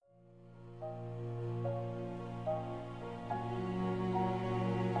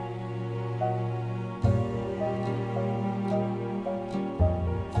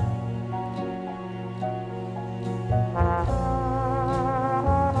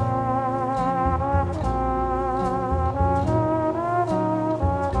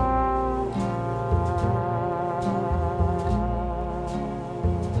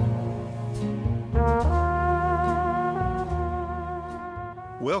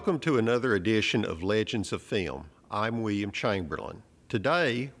Welcome to another edition of Legends of Film. I'm William Chamberlain.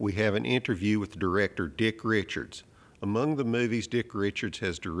 Today, we have an interview with director Dick Richards. Among the movies Dick Richards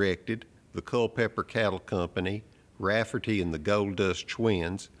has directed, The Culpeper Cattle Company, Rafferty and the Gold Dust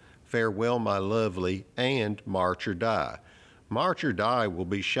Twins, Farewell My Lovely, and March or Die. March or Die will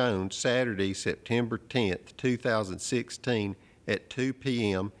be shown Saturday, September 10th, 2016 at 2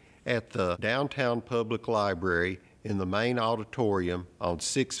 p.m. at the Downtown Public Library in the main auditorium on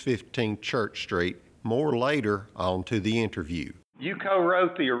 615 Church Street. More later on to the interview. You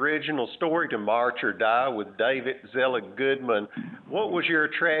co-wrote the original story to March or Die with David Zelig Goodman. What was your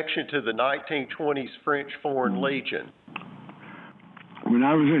attraction to the 1920s French Foreign Legion? When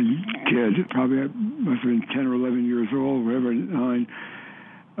I was a kid, probably I must have been 10 or 11 years old, whatever, 9,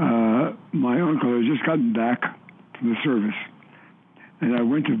 my uncle had just gotten back from the service. And I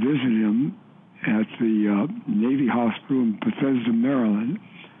went to visit him at the Navy Hospital in Bethesda, Maryland.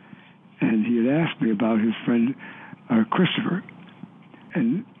 And he had asked me about his friend Christopher.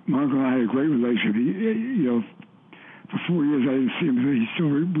 And my uncle and I had a great relationship. For 4 years I didn't see him.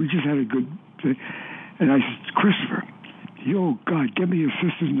 We just had a good thing. And I said, Christopher. Oh, God, get me his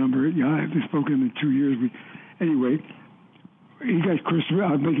sister's number. Yeah, I haven't spoken to him in 2 years. Anyway, he got Christopher.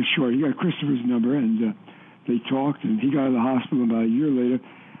 I'll make it short. He got Christopher's number, and they talked, and he got out of the hospital. About a year later,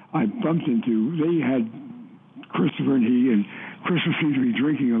 I bumped into, they had Christopher and Christopher seemed to be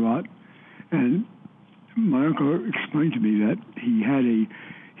drinking a lot. And my uncle explained to me that he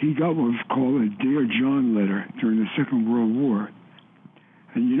got what was called a Dear John letter during the Second World War.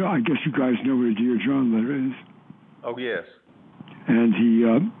 And, I guess you guys know what a Dear John letter is. Oh, yes. And he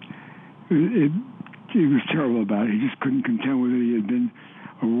was terrible about it. He just couldn't contend with it. He had been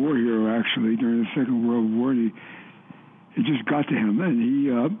a war hero, actually, during the Second World War. And it just got to him, and he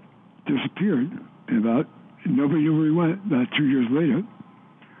disappeared. And nobody knew where he went. About 2 years later,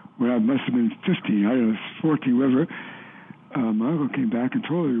 when I must have been 15, I was 14, whatever, my uncle came back and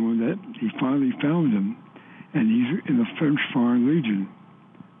told everyone that he finally found him, and he's in the French Foreign Legion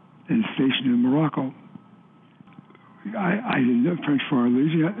and stationed in Morocco. I didn't know French Foreign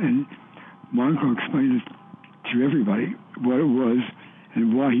Legion, and my uncle explained it to everybody, what it was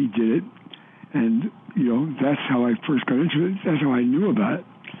and why he did it. And, that's how I first got into it. That's how I knew about it.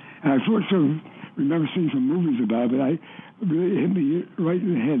 And I sort of remember seeing some movies about it, but it really hit me right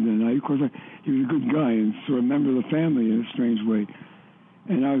in the head then. Of course, he was a good guy and sort of a member of the family in a strange way.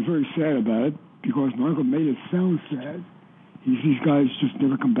 And I was very sad about it because my uncle made it sound sad. These guys just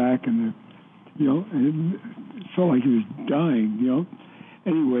never come back, and and it felt like he was dying,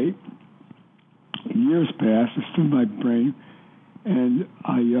 Anyway, years passed, it stood in my brain, and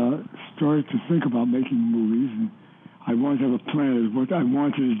I started to think about making movies, and I wanted to have a plan of what I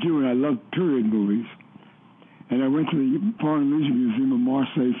wanted to do, and I loved period movies. And I went to the Foreign Legion Museum in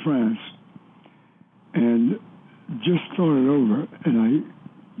Marseille, France, and just thought it over, and I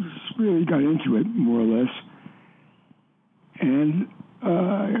just really got into it, more or less. And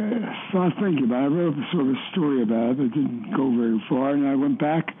I started thinking about it. I wrote sort of a story about it, but it didn't go very far. And I went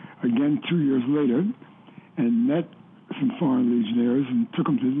back again 2 years later and met some Foreign Legionnaires and took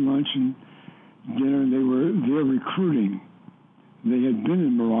them to lunch and dinner, and they were there recruiting. They had been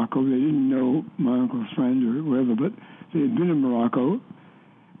in Morocco. They didn't know my uncle's friend or whatever, but they had been in Morocco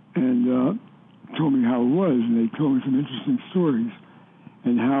and told me how it was, and they told me some interesting stories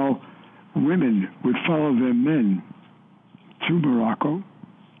and how women would follow their men to Morocco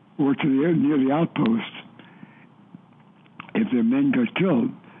or to near the outpost. If their men got killed,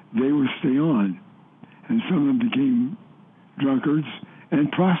 they would stay on. And some of them became drunkards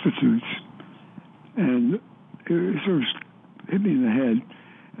and prostitutes. And it sort of hit me in the head.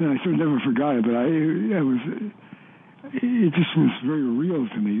 And I sort of never forgot it, but it just was very real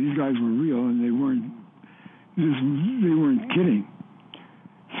to me. These guys were real, and they weren't kidding.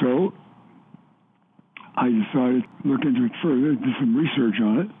 So I decided to look into it further, do some research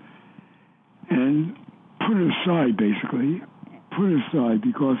on it, and put it aside, basically. Put it aside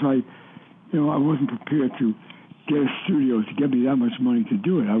because I wasn't prepared to get a studio to get me that much money to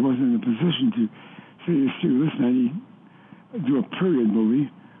do it. I wasn't in a position to say to the studio, listen, I need to do a period movie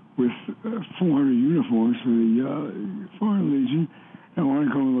with 400 uniforms for the Foreign Legion, and I want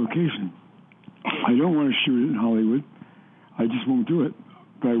to go on location. I don't want to shoot it in Hollywood. I just won't do it.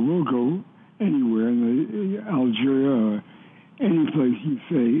 But I will go anywhere in Algeria or any place you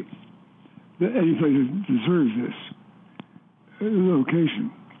say, any place that deserves this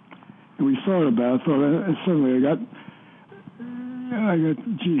location. And we thought about it, and suddenly I got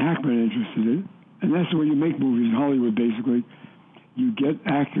Gene Hackman interested in it. And that's the way you make movies in Hollywood, basically. You get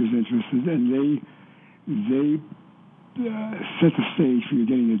actors interested, and they set the stage for you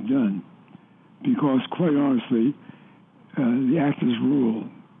getting it done. Because, quite honestly, the actors rule.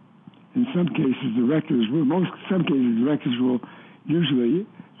 In some cases, directors rule. Some cases, directors rule. Usually,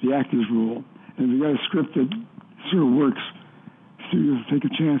 the actors rule. And if you got a script that sort of works, studios take a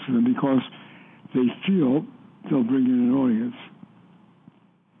chance with them because they feel they'll bring in an audience.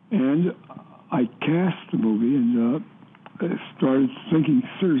 And I cast the movie and started thinking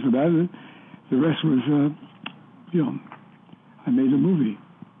seriously about it. The rest was, I made a movie.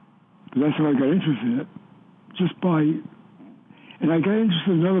 But that's how I got interested in it. And I got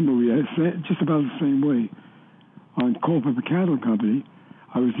interested in another movie just about the same way. On Culpeper Cattle Company,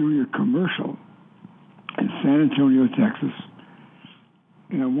 I was doing a commercial in San Antonio, Texas,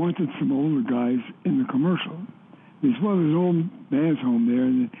 and I wanted some older guys in the commercial. There's an old man's home there,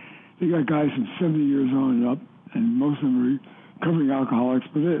 and they got guys from 70 years on and up, and most of them are recovering alcoholics,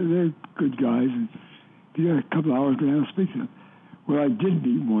 but they're good guys, and you got a couple of hours to go down and speak to them. Well, I did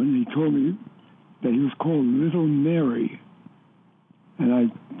meet one. He told me that he was called Little Mary. And I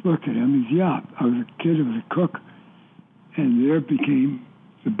looked at him. He's, I was a kid, I was a cook. And there became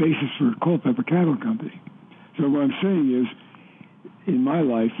the basis for Culpeper Cattle Company. So what I'm saying is, in my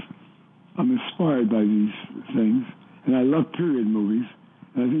life, I'm inspired by these things. And I love period movies.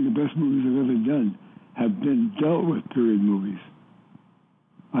 And I think the best movies I've ever done have been dealt with period movies.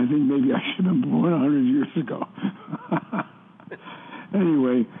 I think maybe I should have been born 100 years ago.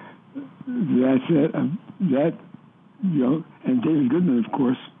 Anyway, that's it. And David Goodman, of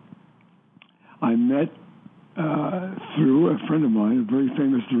course, I met through a friend of mine, a very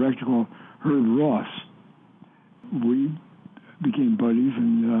famous director called Herb Ross. We became buddies,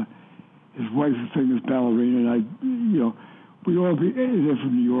 and his wife's a famous ballerina, and they're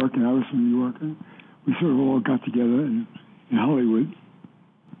from New York, and I was from New York, and we sort of all got together in Hollywood.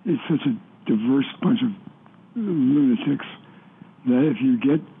 It's such a diverse bunch of lunatics that if you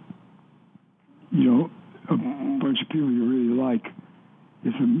get, a bunch of people you really like,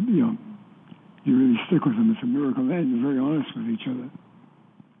 you really stick with them. It's a miracle. And they're very honest with each other.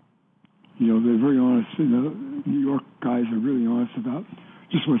 They're very honest. New York guys are really honest about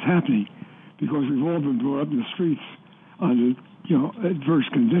just what's happening because we've all been brought up in the streets under, adverse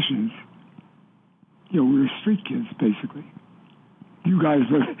conditions. We're street kids, basically. You guys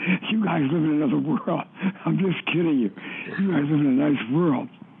live in another world. I'm just kidding you. You guys live in a nice world.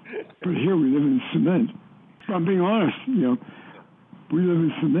 But here we live in cement. I'm being honest, we live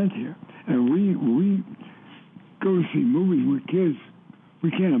in cement here. And we go to see movies with kids.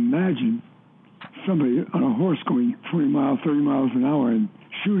 We can't imagine somebody on a horse going 20 miles, 30 miles an hour and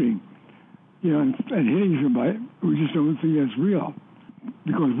shooting, and hitting somebody. We just don't think that's real.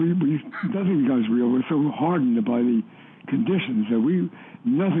 Because nothing becomes real. We're so hardened by the conditions that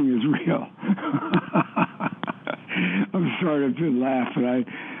nothing is real. I'm sorry to laugh, but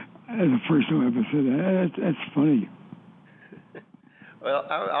that's the first time I ever said that. That's funny. Well,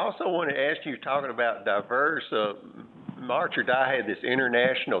 I also want to ask you, talking about diverse, March or Die had this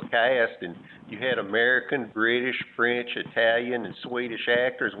international cast, and you had American, British, French, Italian, and Swedish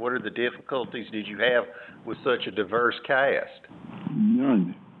actors. What are the difficulties did you have with such a diverse cast?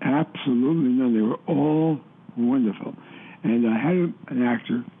 None. Absolutely none. They were all wonderful. And I had an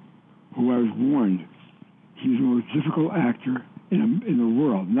actor who I was warned he's the most difficult actor in the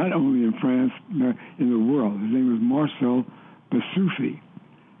world, not only in France, in the world. His name was Marcel Basufi.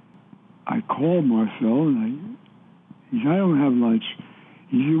 I called Marcel and he said, I don't have lunch.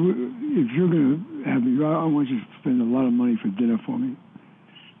 He said, if you're going to have me, I want you to spend a lot of money for dinner for me,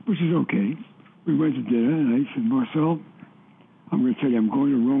 which is okay. We went to dinner and I said, Marcel, I'm going to tell you, I'm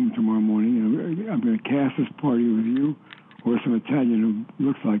going to Rome tomorrow morning and I'm going to cast this party with you or some Italian who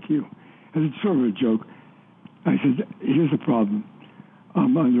looks like you. As it's sort of a joke. I said, here's the problem.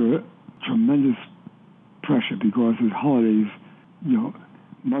 I'm under a tremendous pressure because there's holidays,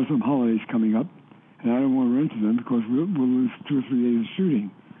 Muslim holidays coming up, and I don't want to run into them because we'll lose 2 or 3 days of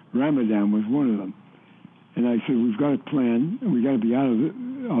shooting. Ramadan was one of them. And I said, we've got a plan, and we've got to be out of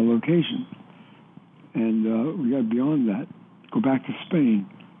our location. And we got to be on that, go back to Spain.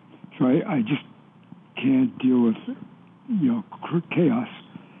 So I just can't deal with, chaos.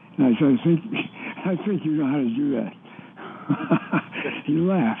 And I said, I think you know how to do that. He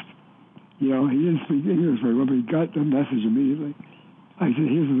laughed. He didn't speak English very well, but he got the message immediately. I said,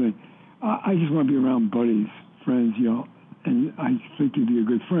 here's the thing. I just want to be around buddies, friends, and I think you'd be a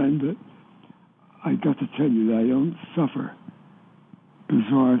good friend, but I got to tell you that I don't suffer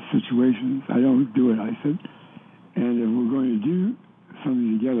bizarre situations. I don't do it, I said. And if we're going to do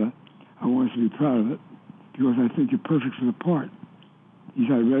something together, I want us to be proud of it because I think you're perfect for the part. He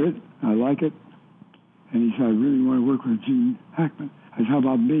said, I read it, I like it, And he said, I really want to work with Gene Hackman. I said, how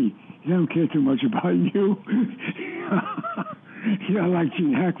about me? He said, I don't care too much about you. He said, I like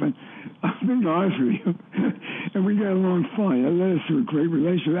Gene Hackman. I'm being honest with you. And we got along fine. That led us to a great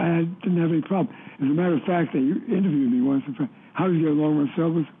relationship. I didn't have any problem. As a matter of fact, they interviewed me once. How did you get along with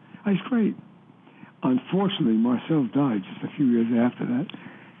Marcel? I was great. Unfortunately, Marcel died just a few years after that,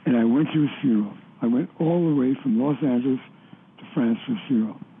 and I went to his funeral. I went all the way from Los Angeles to France for his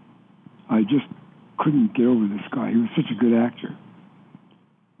funeral. I just couldn't get over this guy. He was such a good actor.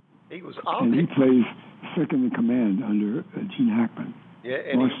 He was and he plays second in command under Gene Hackman. Yeah,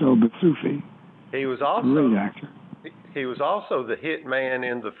 and Marcel Bessoufi. He was also great actor. He was also the hit man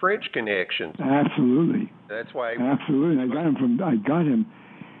in The French Connection. Absolutely. That's why. Absolutely. I got him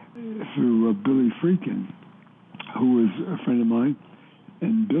through Billy Friedkin, who was a friend of mine,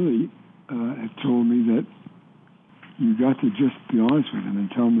 and Billy had told me that you got to just be honest with him and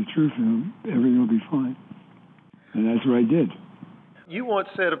tell him the truth, and everything will be fine. And that's what I did. You once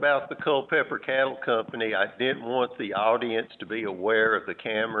said about the Culpeper Cattle Company, I didn't want the audience to be aware of the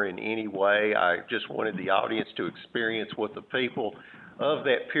camera in any way. I just wanted the audience to experience what the people of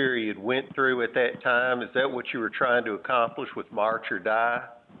that period went through at that time. Is that what you were trying to accomplish with March or Die?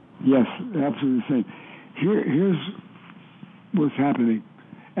 Yes, absolutely the same. Here's what's happening.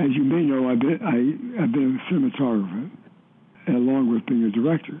 As you may know, I've been a cinematographer, along with being a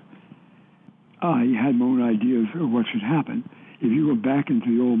director. I had my own ideas of what should happen. If you go back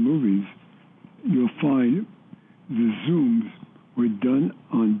into the old movies, you'll find the zooms were done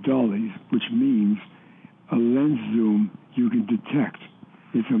on dollies, which means a lens zoom you can detect.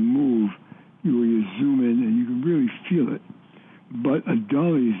 It's a move where you zoom in and you can really feel it. But a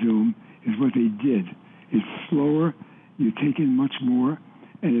dolly zoom is what they did. It's slower, you take in much more,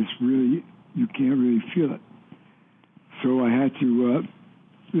 and it's really, you can't really feel it. So I had to,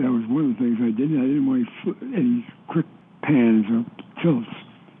 that was one of the things I did. I didn't want any quick pans or tilts.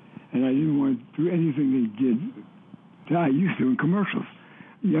 And I didn't want to do anything they did that I used to in commercials.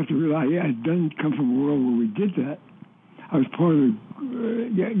 You have to realize I had come from a world where we did that. I was part of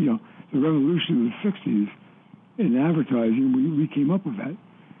the revolution of the 60s in advertising. We came up with that.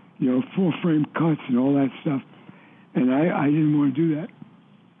 Full frame cuts and all that stuff. And I didn't want to do that.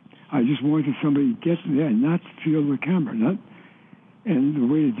 I just wanted somebody to get there and not feel the camera. And the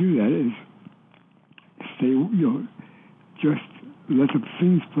way to do that is stay, just let the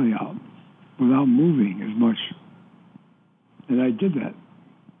scenes play out without moving as much. And I did that.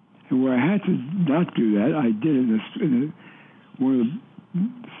 And where I had to not do that, I did it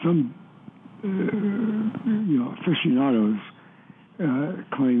some aficionados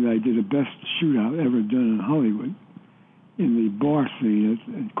claim that I did the best shootout ever done in Hollywood in the bar scene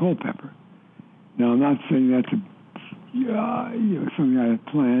at Culpeper. Now, I'm not saying that's something I had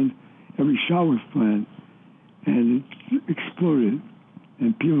planned. Every shot was planned, and it exploded.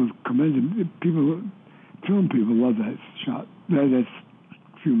 And film people love that shot. That's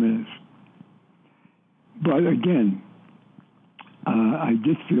a few minutes. But again, I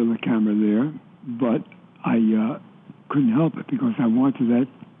did feel the camera there, but I couldn't help it because I wanted that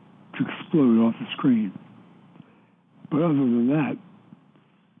to explode off the screen. But other than that,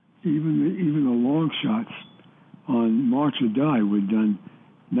 even the long shots on March or Die were done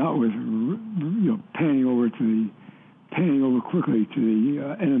not with panning over quickly to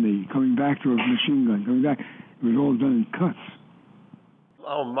the enemy, coming back to a machine gun, coming back. It was all done in cuts.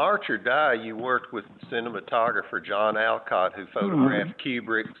 On March or Die, you worked with cinematographer John Alcott, who photographed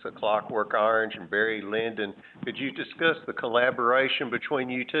Kubrick's A Clockwork Orange and Barry Lyndon. Could you discuss the collaboration between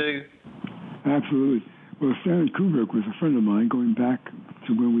you two? Absolutely. Well, Stanley Kubrick was a friend of mine going back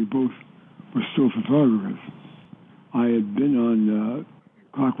to when we both were still photographers. I had been on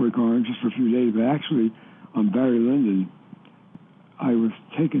Clockwork Orange just for a few days, but actually on Barry Lyndon, I was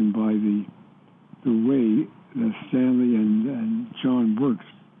taken by the way that Stanley and John worked.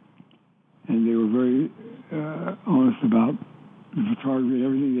 And they were very honest about the photography and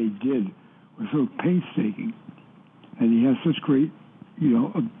everything they did was so painstaking. And he has such great,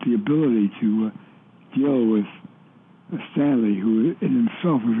 the ability to deal with Stanley, who in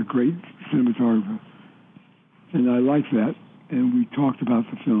himself was a great cinematographer. And I liked that. And we talked about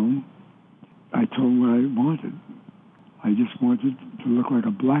the film. I told him what I wanted. I just wanted to look like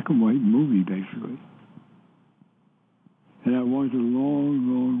a black and white movie, basically. And I wanted long,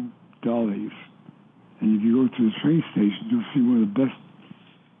 long dollies. And if you go to the train station, you'll see one of the best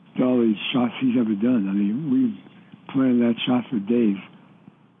dolly shots he's ever done. I mean, we planned that shot for days,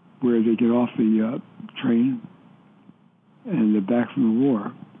 where they get off the train and they're back from the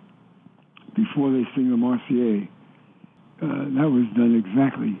war. Before they sing the Marseillaise, that was done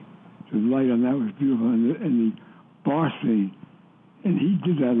exactly The light on that was beautiful, and the bar scene. And he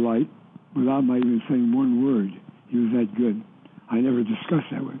did that light without my even saying one word. He was that good. I never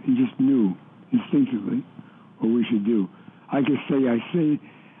discussed that with him. He just knew instinctively what we should do. I could say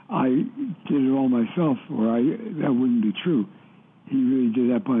I did it all myself, or that wouldn't be true. He really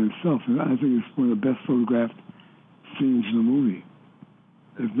did that by himself, and I think it's one of the best photographed scenes in the movie,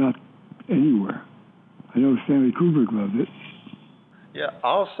 if not anywhere. I know Stanley Kubrick loved it. Yeah.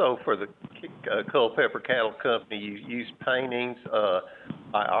 Also, for the Culpeper Cattle Company, you used paintings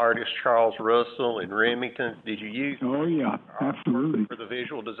by artists Charles Russell and Remington. Did you use? Oh yeah, absolutely. For the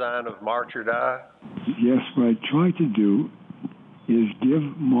visual design of March or Die? Yes. What I try to do is give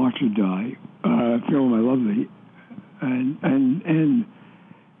March or Die, Phil My Lovely, and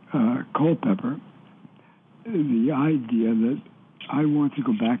Culpeper, the idea that I want to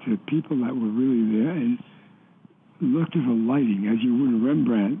go back to the people that were really there and look at the lighting as you would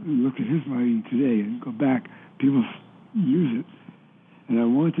Rembrandt, and look at his lighting today and go back. People use it. And I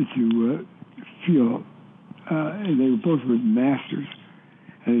wanted to feel, and they both were masters,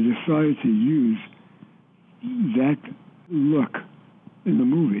 and I decided to use that look in the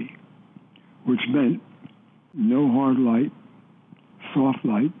movie, which meant no hard light, soft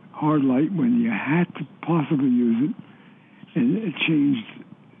light, hard light when you had to possibly use it, and it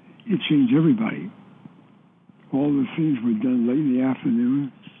changed everybody. All the scenes were done late in the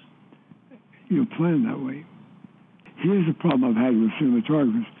afternoon, planned that way. Here's the problem I've had with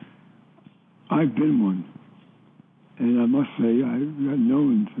cinematographers. I've been one, and I must say I've got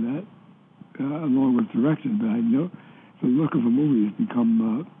known for that, along with directing, but I know the look of a movie has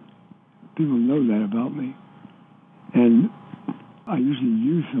become, people know that about me. And I usually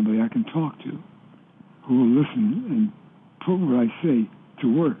use somebody I can talk to who will listen and put what I say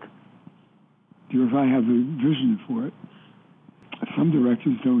to work. Because I have the vision for it. Some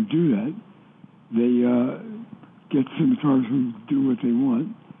directors don't do that. They get cinematographers who do what they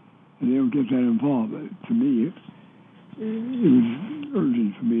want, and they don't get that involved. To me, it was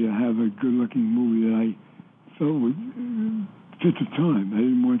urgent for me to have a good-looking movie that I felt would fit the time. I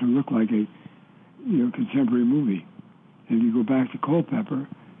didn't want it to look like a contemporary movie. And if you go back to Culpeper,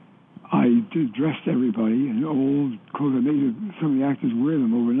 I dressed everybody in old clothes. I made some of the actors wear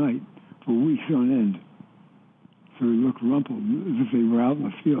them overnight for weeks on end. So they looked rumpled, as if they were out in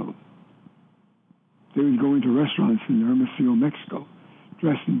the field. They would go into restaurants in Hermosillo, Mexico,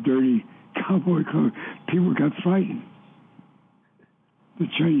 dressed in dirty cowboy clothes. People got frightened. The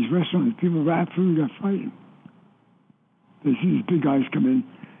Chinese restaurants, people absolutely got frightened. They see these big guys come in,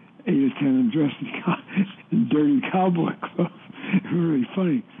 8 or 10 of them dressed in dirty cowboy clothes. It was really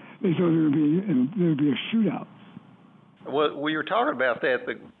funny. They thought there would be a shootout. Well, we were talking about that,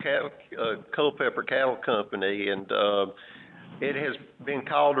 the Culpeper Cattle Company, and it has been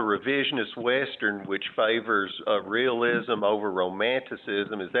called a revisionist Western, which favors realism over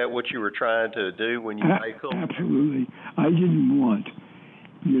romanticism. Is that what you were trying to do when you made Culpeper? Absolutely. I didn't want,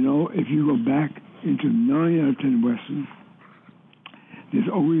 if you go back into 9 out of 10 Westerns, there's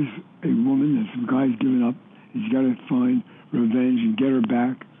always a woman that some guy's given up. He's got to find revenge and get her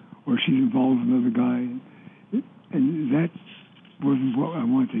back, or she's involved with another guy. And that wasn't what I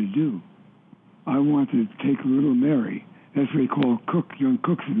wanted to do. I wanted to take little Mary, that's what they call young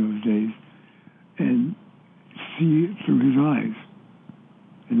cooks in those days, and see it through his eyes.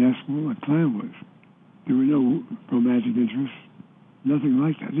 And that's what my plan was. There were no romantic interests, nothing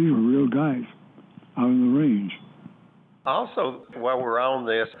like that. These were real guys out on the range. Also, while we're on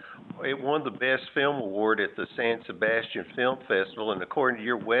this, it won the Best Film Award at the San Sebastian Film Festival, and according to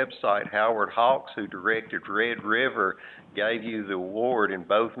your website, Howard Hawks, who directed Red River, gave you the award, and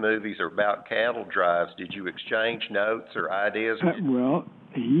both movies are about cattle drives. Did you exchange notes or ideas? Well,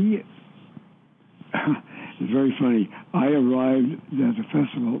 it's very funny. I arrived at the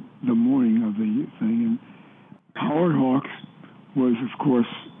festival the morning of the thing, and Howard Hawks was, of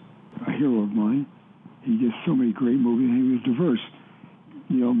course, a hero of mine. He did so many great movies, and he was diverse.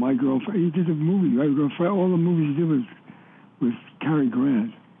 My girlfriend, he did a movie. My girlfriend, all the movies he did with Cary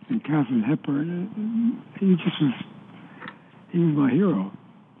Grant and Katharine Hepburn. And he was my hero.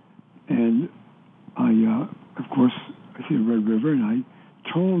 And I, of course, I see Red River, and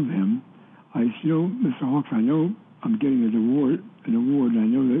I told him, I said, Mr. Hawks, I know I'm getting an award, and I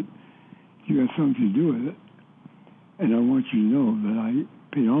know that you got something to do with it. And I want you to know that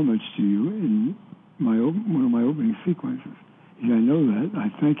I paid homage to you in one of my opening sequences. He said, I know that. I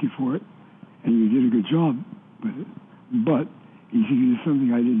thank you for it, and you did a good job with it. But he said, you did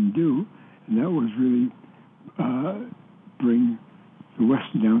something I didn't do, and that was really bring the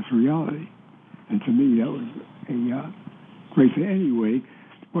Western down to reality. And to me, that was a great thing. Anyway,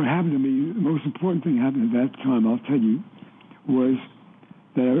 what happened to me, the most important thing happened at that time, I'll tell you, was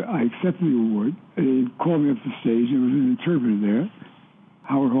that I accepted the award. They called me up to the stage. There was an interpreter there,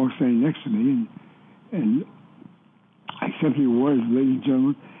 Howard Hawks standing next to me, and I accepted the award as, ladies and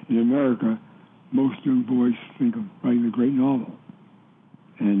gentlemen, in America, most young boys think of writing a great novel.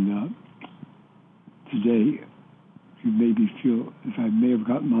 And today, you made me feel as I may have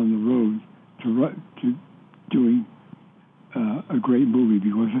gotten on the road to doing a great movie,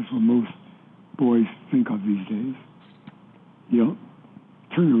 because that's what most boys think of these days. You know,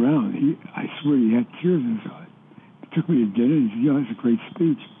 turned around. I swear he had tears in his eyes. He took me to dinner and he said, that's a great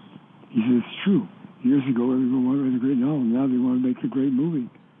speech. He said, it's true. Years ago, everyone wanted to write a great novel. Now they want to make a great movie.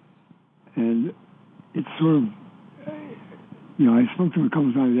 And it's sort of, I spoke to him a couple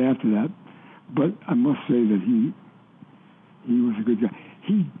of times after that, but I must say that he was a good guy.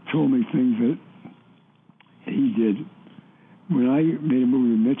 He told me things that he did. When I made a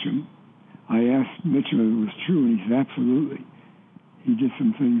movie with Mitchum, I asked Mitchum if it was true, and he said, absolutely. He did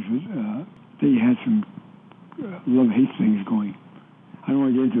some things that they had some love-hate things going. I don't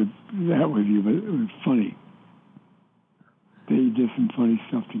want to get into that with you, but it was funny. They did some funny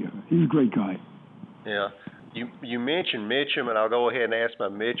stuff together. He's a great guy. Yeah. You mentioned Mitchum, and I'll go ahead and ask my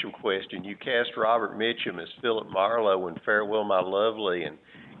Mitchum question. You cast Robert Mitchum as Philip Marlowe in Farewell, My Lovely, and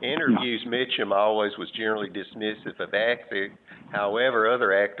interviews Mitchum always was generally dismissive of acting. However,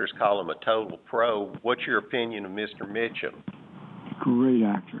 other actors call him a total pro. What's your opinion of Mr. Mitchum? Great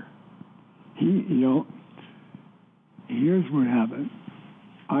actor. Here's what happened.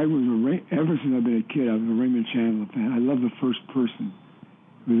 Ever since I've been a kid, I was a Raymond Chandler fan. I love the first person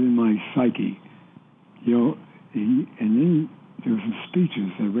within my psyche. And then there were some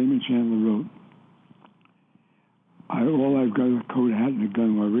speeches that Raymond Chandler wrote. All I've got is a coat, a hat, and a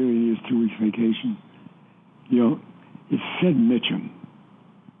gun. What I really need is 2 weeks vacation. It said Mitchum.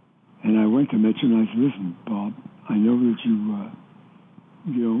 And I went to Mitchum and I said, listen, Bob, I know that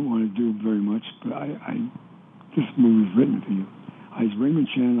you don't want to do very much, but this movie's written for you. As Raymond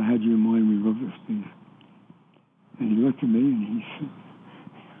Chandler had you in mind when we wrote this piece. And he looked at me and he said,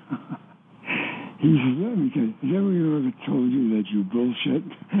 let me tell you, has anyone ever told you that you bullshit?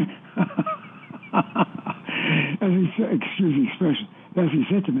 As he said, excuse the expression, that's what he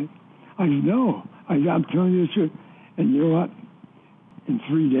said to me. I said, no, I'm telling you the truth. And you know what? In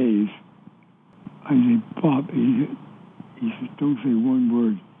 3 days, I said, Bob, he said, don't say one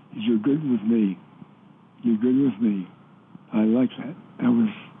word. He said, you're good with me. You're good with me. I like that. That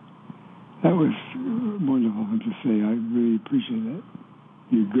was wonderful of him to say. I really appreciate that.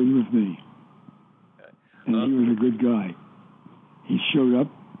 You're good with me. And he was a good guy. He showed up.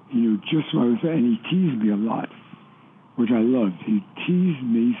 He knew just what I was saying. And he teased me a lot, which I loved. He teased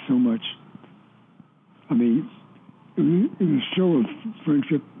me so much. I mean, it was a show of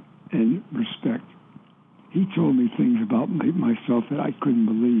friendship and respect. He told me things about myself that I couldn't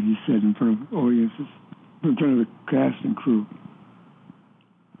believe he said in front of audiences, in front of the cast and crew.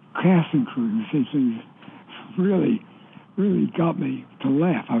 Cast and crew, he said things really, really got me to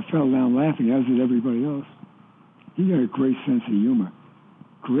laugh. I fell down laughing, as did everybody else. He got a great sense of humor.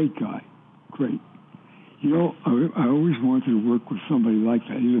 Great guy. Great. I always wanted to work with somebody like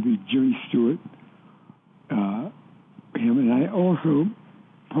that, either be Jimmy Stewart, him, and I also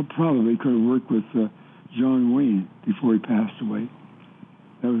probably could have worked with John Wayne before he passed away.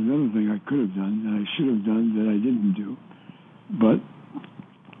 That was another thing I could have done, and I should have done, that I didn't do. But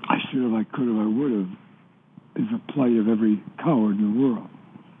I should have, I could have, I would have, is a plight of every coward in the world.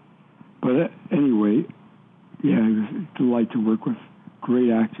 But anyway, yeah, it was a delight to work with.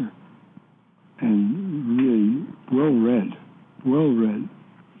 Great actor. And really well-read. Well-read.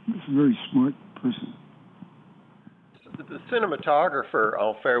 He's a very smart person. The cinematographer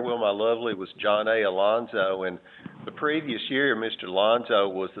on Farewell, My Lovely was John A. Alonzo, and the previous year, Mr. Alonzo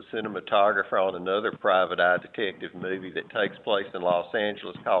was the cinematographer on another private eye detective movie that takes place in Los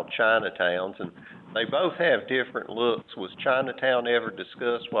Angeles called Chinatowns, and they both have different looks. Was Chinatown ever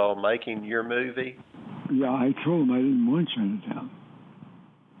discussed while making your movie? Yeah, I told him I didn't want Chinatown.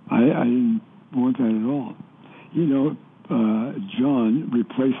 I didn't want that at all. John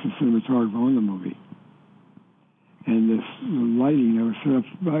replaced the cinematographer on the movie. And the lighting that was set up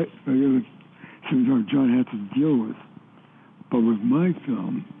by the other cinematographer John had to deal with. But with my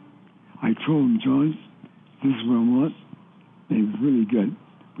film, I told him, John, this is what I want. And it was really good.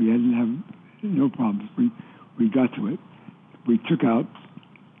 We didn't have no problems. We got to it. We took out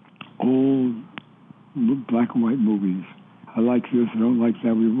old black and white movies. I like this, I don't like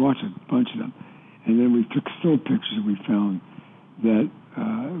that. We watched a bunch of them. And then we took still pictures we found that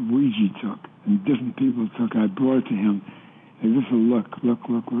Ouija took and different people took. I brought it to him, And just a look,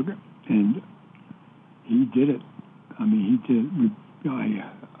 and he did it. I mean, he did it. I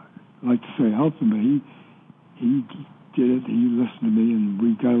like to say I helped him, but he did it. He listened to me, and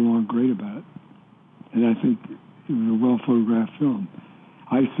we got along great about it. And I think it was a well-photographed film.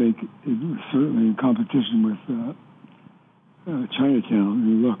 I think it was certainly in competition with Chinatown.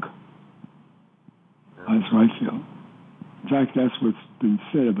 And look, that's what I feel. In fact, that's what's been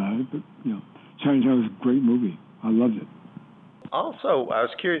said about it. But Chinatown was a great movie. I loved it. Also, I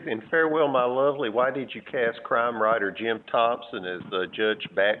was curious, in Farewell, My Lovely, why did you cast crime writer Jim Thompson as Judge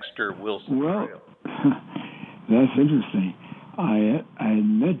Baxter Wilson? Well, that's interesting. I had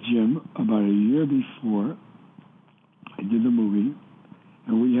met Jim about a year before I did the movie,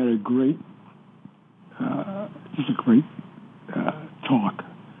 and we had a great talk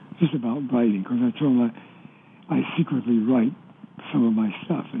just about writing, because I told him I secretly write some of my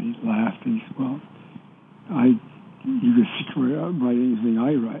stuff, and he laughed, and he said, well, you can secretly write anything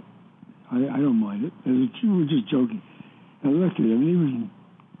I write. I don't mind it. We were just joking. I looked at him, and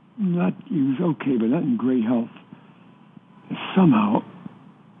he was okay, but not in great health. And somehow,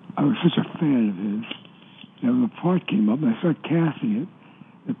 I was such a fan of his that when the part came up, and I started casting it,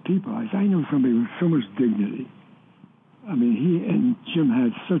 the people, I said, I know somebody with so much dignity. I mean, he and Jim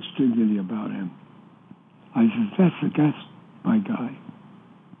had such dignity about him. I said, that's my guy.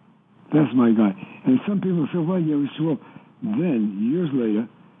 That's my guy. And some people said, well, he was too old. Then, years later,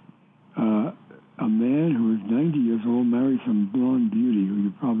 a man who was 90 years old married some blonde beauty who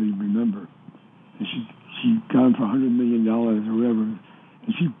you probably remember. And she got him for $100 million or whatever.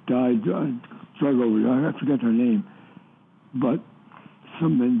 And she died, drug overdose. I forget her name. But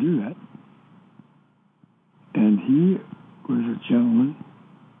some men do that. And he was a gentleman,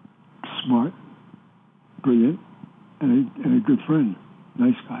 smart, brilliant, and a good friend.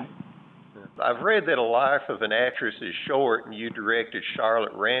 Nice guy. I've read that A Life of an Actress is Short, and you directed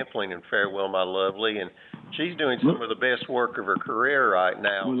Charlotte Rampling in Farewell, My Lovely, and she's doing some of the best work of her career right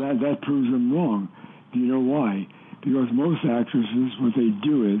now. Well, that proves them wrong. Do you know why? Because most actresses, what they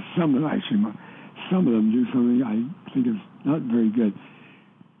do is, some of them do something I think is not very good.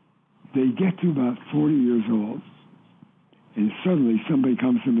 They get to about 40 years old, and suddenly somebody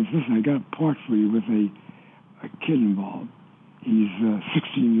comes to them and says, listen, I got a part for you with a kid involved. He's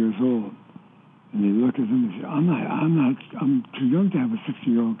 16 years old. And they look at them and say, I'm too young to have a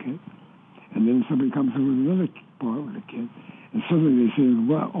 16-year-old kid. And then somebody comes in with another part with a kid. And suddenly they say,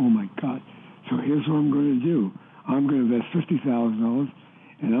 well, oh my God. So here's what I'm going to do. I'm going to invest $50,000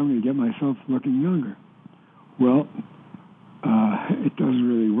 and I'm going to get myself looking younger. Well, it doesn't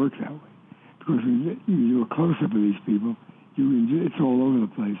really work that way. Because when you do a close-up of these people, it's all over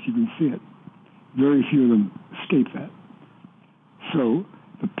the place. You can see it. Very few of them escape that. So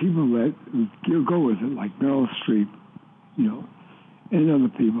the people that go with it, like Meryl Streep, and other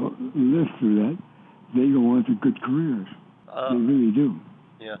people live through that, they go on to good careers. They really do.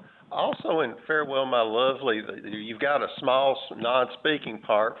 Yeah. Also in Farewell, My Lovely, you've got a small non-speaking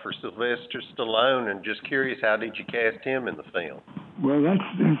part for Sylvester Stallone, and just curious, how did you cast him in the film? Well, that's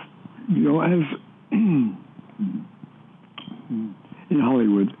as in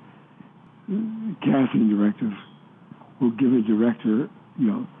Hollywood, casting directors will give a director,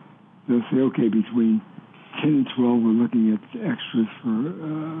 they'll say, okay, between 10 and 12, we're looking at extras for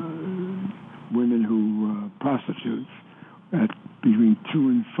women who prostitutes. At between 2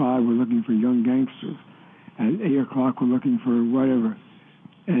 and 5, we're looking for young gangsters. At 8 o'clock, we're looking for whatever.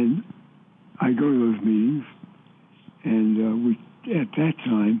 And I go to those meetings, and at that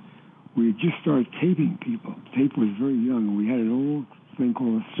time, we had just started taping people. Tape was very young, and we had an old thing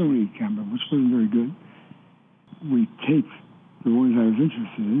called a Sony camera, which wasn't very good. We taped the ones I was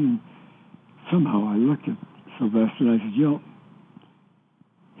interested in, and somehow I looked at Sylvester, and I said,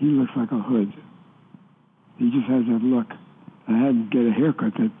 he looks like a hood. He just has that look. I had him get a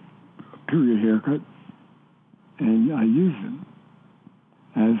haircut, that period haircut, and I used him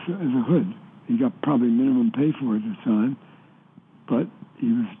as a hood. He got probably minimum pay for it at the time, but he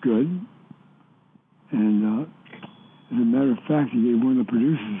was good. And as a matter of fact, he gave one of the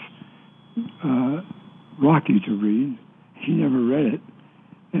producers Rocky to read. He never read it,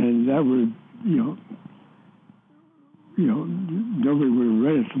 and that would, nobody would have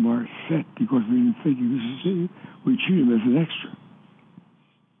read it from our set because we didn't think we treated him as an extra,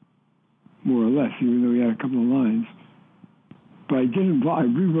 more or less, even though he had a couple of lines. But I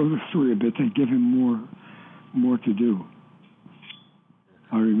rewrote the story a bit to give him more to do.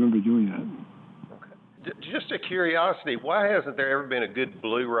 I remember doing that. Okay. Just a curiosity, why hasn't there ever been a good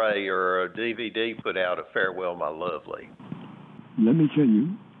Blu-ray or a DVD put out of Farewell, My Lovely? Let me tell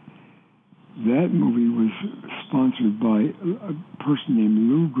you, That movie was sponsored by a person named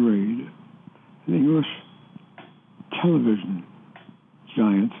Lou Grade, an English television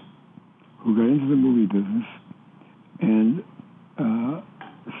giant who got into the movie business and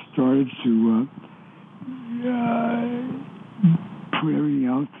started to put everything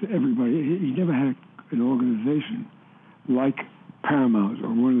out to everybody. He never had an organization like Paramount or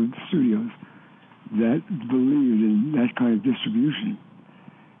one of the studios that believed in that kind of distribution.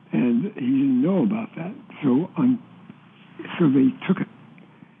 And he didn't know about that. So they took it.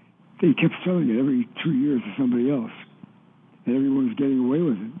 They kept selling it every 2 years to somebody else. And everyone was getting away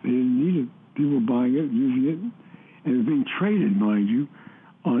with it. They didn't need it. People were buying it, using it. And it was being traded, mind you,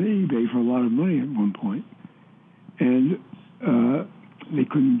 on eBay for a lot of money at one point. And they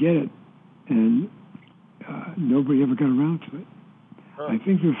couldn't get it. And nobody ever got around to it. Huh. I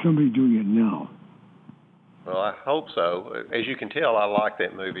think there's somebody doing it now. Well, I hope so. As you can tell, I like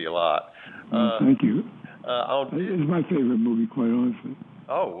that movie a lot. Thank you. It's my favorite movie, quite honestly.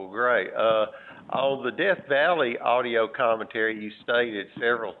 Oh, well, great. On the Death Valley audio commentary, you stated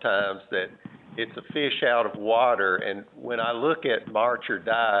several times that it's a fish out of water, and when I look at March or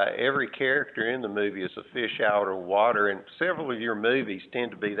Die, every character in the movie is a fish out of water, and several of your movies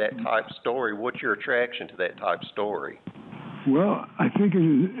tend to be that type of story. What's your attraction to that type of story? Well, I think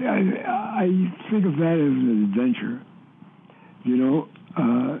I think of that as an adventure. You know,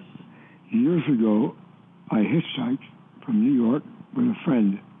 years ago, I hitchhiked from New York with a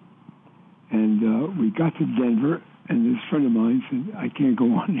friend, and we got to Denver, and this friend of mine said, "I can't go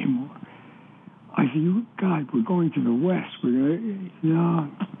on anymore." I said, "You God, we're going to the west. No,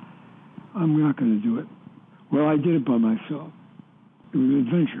 I'm not going to do it." Well, I did it by myself. It was an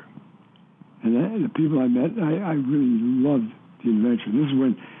adventure. And the people I met, I really loved the adventure. This is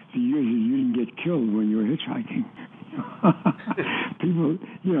when the years that you didn't get killed when you were hitchhiking. People,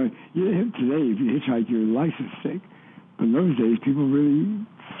 today if you hitchhike, your life is stake. But in those days, people really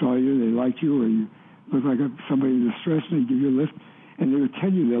saw you, they liked you, or you looked like somebody in distress, and they'd give you a lift, and they would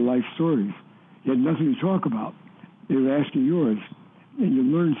tell you their life stories. You had nothing to talk about. They were asking yours, and you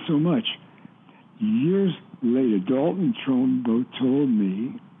learned so much. Years later, Dalton Trumbo told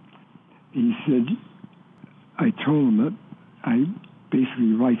me, he said, I told him that I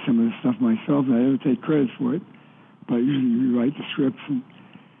basically write some of the stuff myself, and I don't take credit for it, but I usually rewrite the scripts. And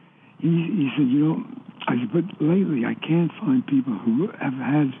he said, I said, but lately I can't find people who have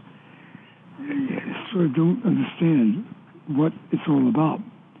had, sort of don't understand what it's all about.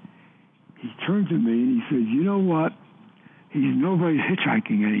 He turned to me and he said, you know what? He's nobody's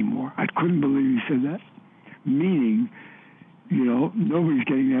hitchhiking anymore. I couldn't believe he said that. Meaning, nobody's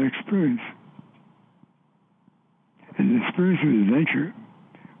getting that experience. And the experience of adventure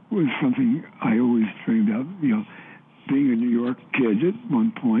was something I always dreamed of, being a New York kid at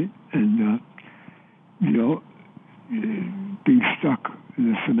one point and, being stuck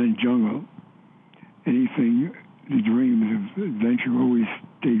in the cement jungle. Anything, the dreams of adventure always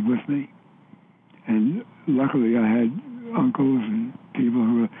stayed with me. And luckily I had uncles and people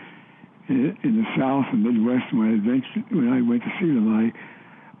who were in the South and Midwest, and when I went to see them,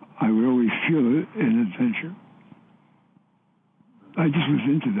 I would always feel it an adventure. I just was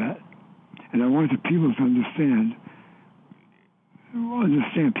into that. And I wanted people to understand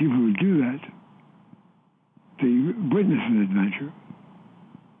people who do that. They witness an adventure.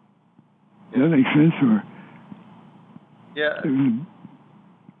 Does that make sense? Or yeah.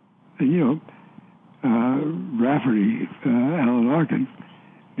 Rafferty, Alan Arkin,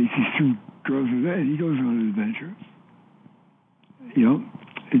 meets these two girls and he goes on an adventure.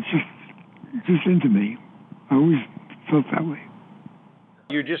 It's just into me. I always felt that way.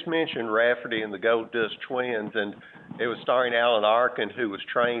 You just mentioned Rafferty and the Gold Dust Twins, and it was starring Alan Arkin, who was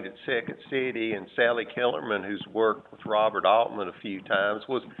trained at Second City, and Sally Kellerman, who's worked with Robert Altman a few times.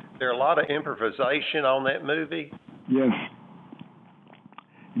 Was there a lot of improvisation on that movie? Yes,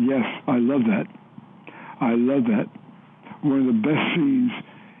 I love that. One of the best scenes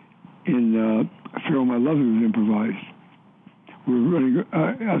in Farewell My Lover was improvised. We're running,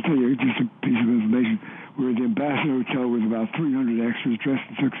 I'll tell you just a piece of information. We were at the Ambassador Hotel with about 300 extras dressed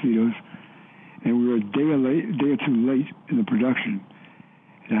in tuxedos, and we were a day or two late in the production.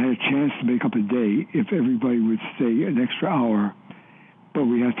 And I had a chance to make up a day if everybody would stay an extra hour, but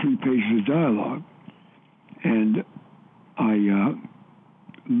we had 3 pages of dialogue. And I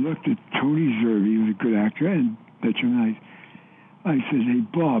looked at Tony Zerbe, who was a good actor, and Benjamin. I said, hey,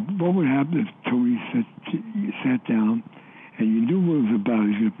 Bob, what would happen if Tony sat down and you knew what it was about?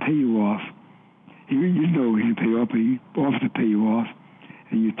 He's going to pay you off. You know he's going to pay you off, but he offered to pay you off,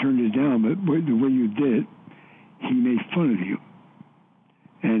 and you turned it down. But the way you did it, he made fun of you.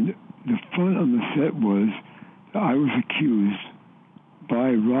 And the fun on the set was I was accused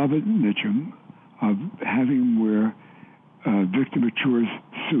by Robert Mitchum of having him wear Victor Mature's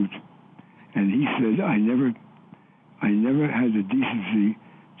suit, and he said I never had the decency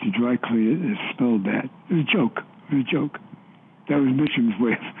to dry clean it, and it smelled bad. It was a joke. It was a joke. That was Mitchum's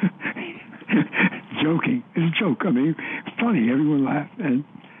way of joking. It was a joke. I mean, funny. Everyone laughed, and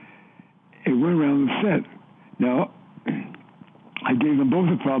it went around the set. Now, I gave them both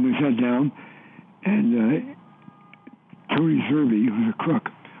a problem. We sat down, and Tony Zerbe, who's a crook,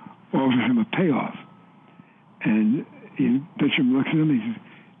 offers him a payoff. And Mitchum looks at him, he says,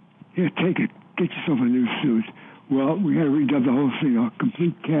 "Here, take it. Get yourself a new suit." Well, we had to redub the whole thing. A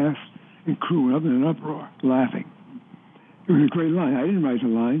complete cast and crew went up in an uproar, laughing. It was a great line. I didn't write the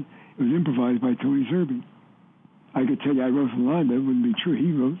line. It was improvised by Tony Zerbe. I could tell you I wrote the line, but it wouldn't be true.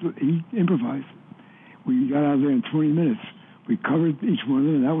 He improvised. We got out of there in 20 minutes. We covered each one of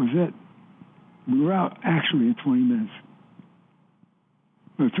them, and that was it. We were out actually in 20 minutes.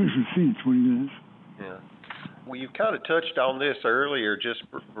 We finished the scene in 20 minutes. Yeah. Well, you kind of touched on this earlier, just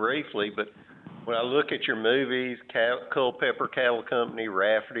briefly, but when I look at your movies, Culpeper Cattle Company,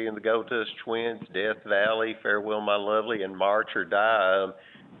 Rafferty and the Gold Dust Twins, Death Valley, Farewell My Lovely, and March or Die,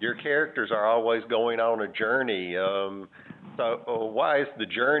 your characters are always going on a journey. So why is the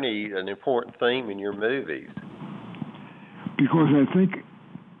journey an important theme in your movies? Because I think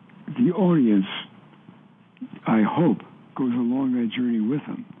the audience, I hope, goes along that journey with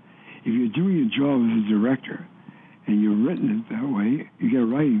them. If you're doing your job as a director and you've written it that way, you get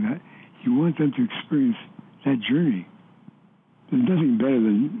writing that, you want them to experience that journey. There's nothing better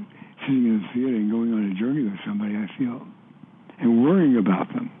than sitting in a theater and going on a journey with somebody, I feel, and worrying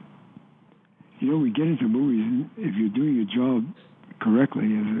about them. You know, we get into movies, and if you're doing your job correctly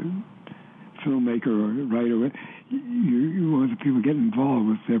as a filmmaker or a writer, you want the people to get involved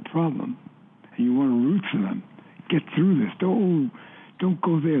with their problem, and you want to root for them. Get through this. Don't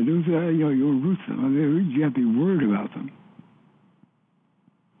go there. You'll root for them. You have to be worried about them.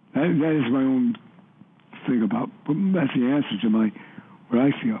 That is my own thing about. That's the answer to what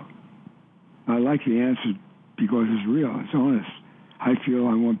I feel. I like the answer because it's real. It's honest. I feel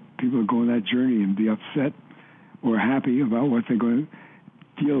I want people to go on that journey and be upset or happy about what they're going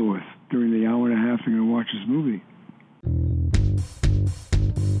to deal with during the hour and a half they're going to watch this movie.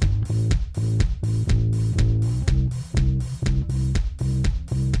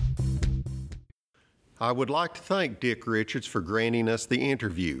 I would like to thank Dick Richards for granting us the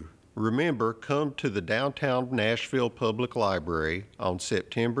interview. Remember, come to the downtown Nashville Public Library on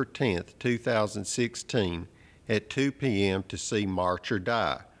September 10th, 2016 at 2 p.m. to see March or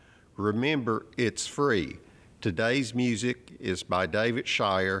Die. Remember, it's free. Today's music is by David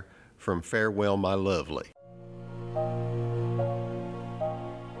Shire from Farewell My Lovely.